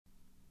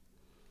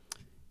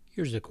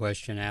Here's a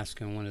question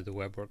asked in one of the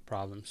webwork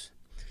problems.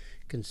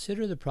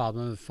 Consider the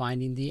problem of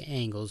finding the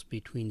angles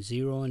between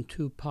 0 and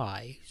 2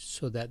 pi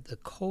so that the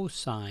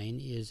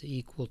cosine is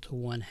equal to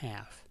 1/2.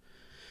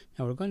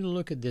 Now we're going to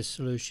look at this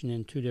solution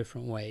in two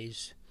different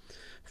ways.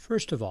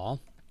 First of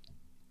all,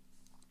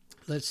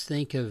 let's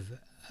think of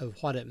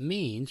what it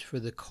means for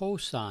the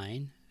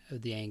cosine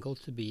of the angle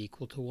to be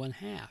equal to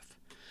 1/2.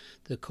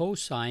 The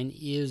cosine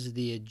is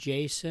the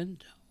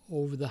adjacent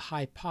over the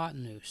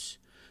hypotenuse.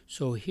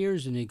 So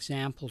here's an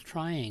example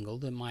triangle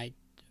that might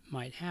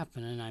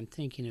happen, and I'm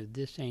thinking of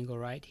this angle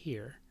right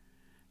here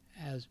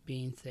as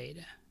being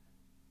theta.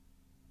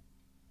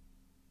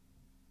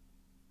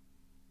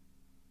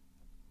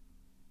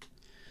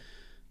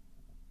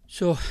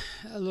 So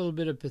a little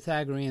bit of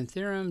Pythagorean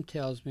theorem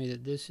tells me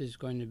that this is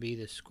going to be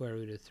the square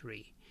root of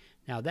 3.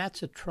 Now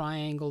that's a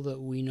triangle that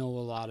we know a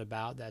lot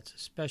about. That's a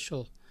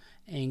special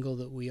angle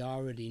that we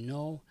already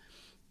know.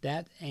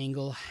 That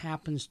angle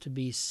happens to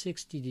be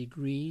 60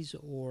 degrees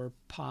or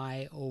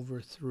pi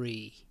over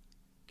 3.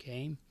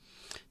 Okay?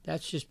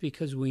 That's just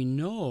because we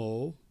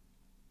know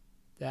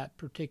that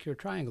particular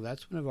triangle.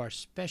 That's one of our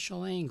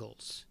special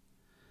angles.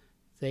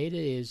 Theta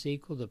is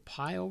equal to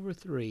pi over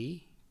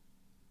 3,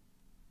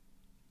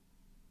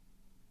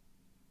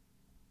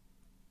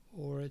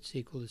 or it's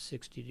equal to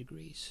 60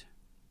 degrees,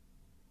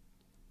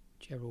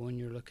 whichever one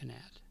you're looking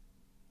at.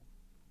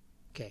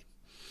 Okay.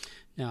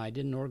 Now I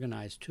didn't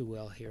organize too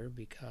well here,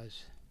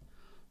 because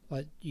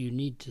what you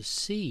need to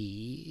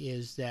see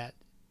is that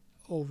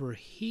over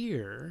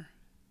here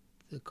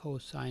the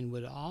cosine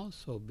would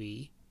also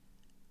be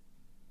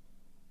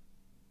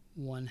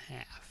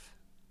 1/2.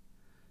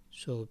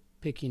 So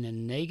picking a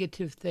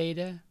negative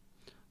theta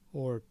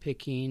or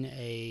picking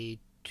a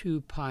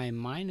 2 pi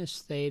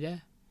minus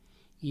theta,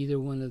 either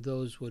one of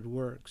those would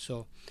work.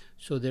 So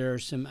there are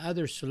some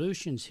other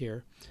solutions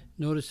here.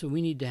 Notice that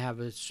we need to have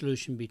a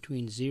solution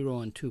between 0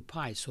 and 2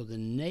 pi. So the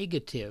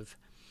negative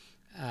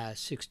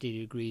 60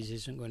 degrees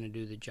isn't going to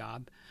do the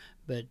job,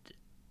 but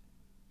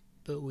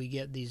we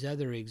get these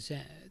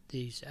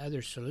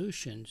other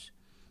solutions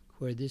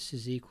where this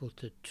is equal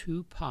to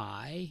 2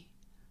 pi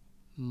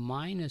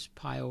minus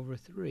pi over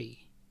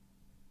 3.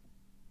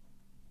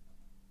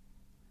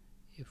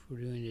 If we're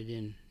doing it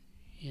in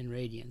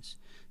radians.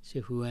 See,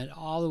 if we went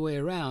all the way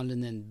around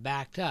and then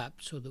backed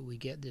up so that we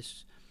get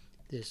this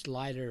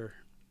lighter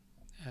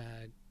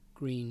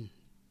green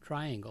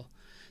triangle,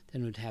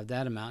 then we'd have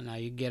that amount. Now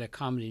you get a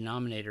common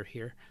denominator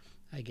here.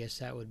 I guess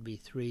that would be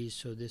 3,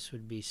 so this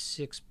would be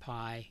 6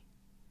 pi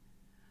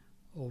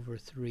over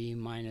 3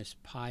 minus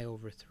pi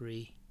over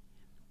 3,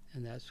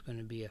 and that's going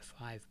to be a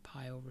 5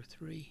 pi over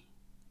 3.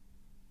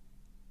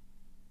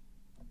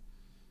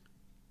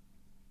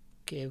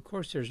 Okay, of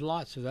course there's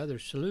lots of other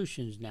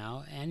solutions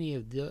now. Any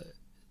of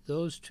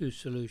those two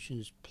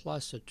solutions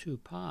plus a 2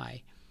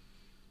 pi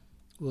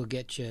will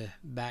get you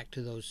back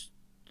to those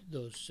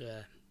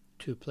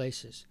two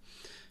places.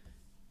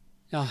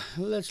 Now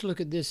let's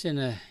look at this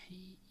in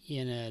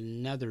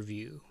another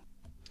view.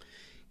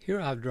 Here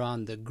I've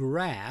drawn the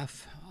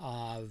graph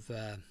of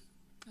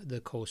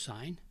the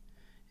cosine,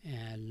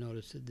 and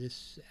notice that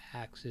this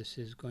axis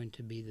is going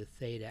to be the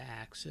theta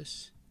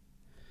axis.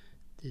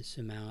 This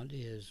amount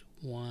is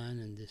 1,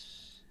 and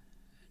this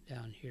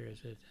down here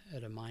is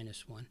at a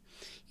 -1.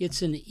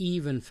 It's an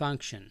even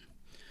function.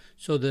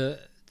 So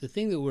the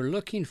thing that we're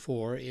looking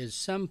for is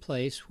some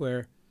place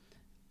where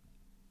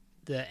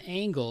the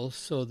angle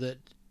so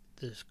that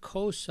the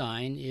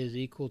cosine is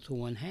equal to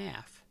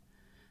 1/2.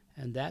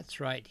 And that's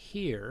right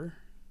here.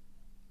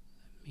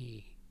 Let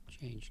me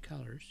change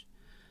colors.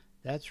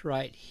 That's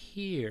right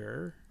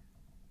here,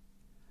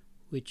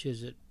 which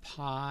is at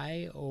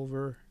pi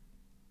over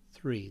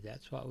 3.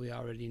 That's what we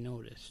already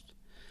noticed.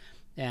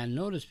 And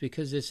notice,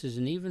 because this is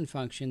an even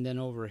function, then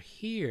over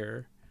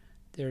here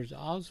there's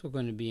also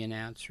going to be an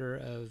answer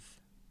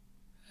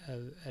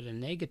at a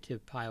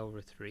negative pi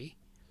over 3.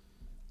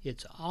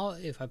 It's all,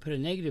 if I put a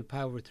negative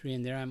pi over 3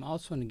 in there, I'm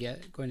also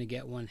going to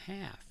get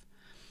 1/2.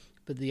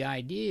 But the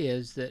idea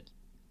is that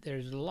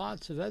there's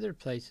lots of other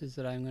places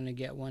that I'm going to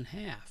get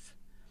 1/2.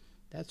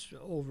 That's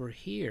over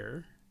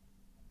here.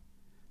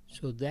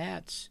 So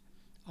that's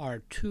our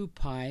 2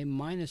 pi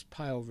minus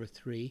pi over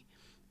 3.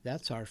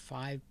 That's our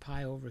 5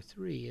 pi over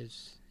 3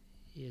 is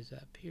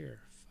up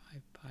here.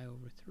 5 pi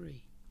over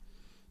 3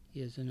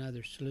 is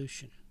another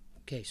solution.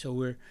 Okay,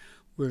 so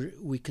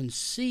we can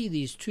see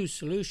these two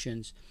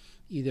solutions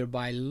either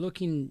by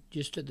looking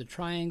just at the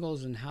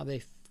triangles and how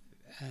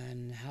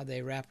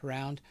they wrap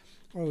around,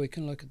 or we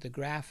can look at the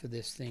graph of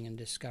this thing and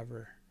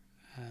discover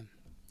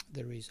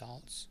the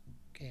results.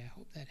 Okay, I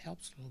hope that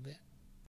helps a little bit.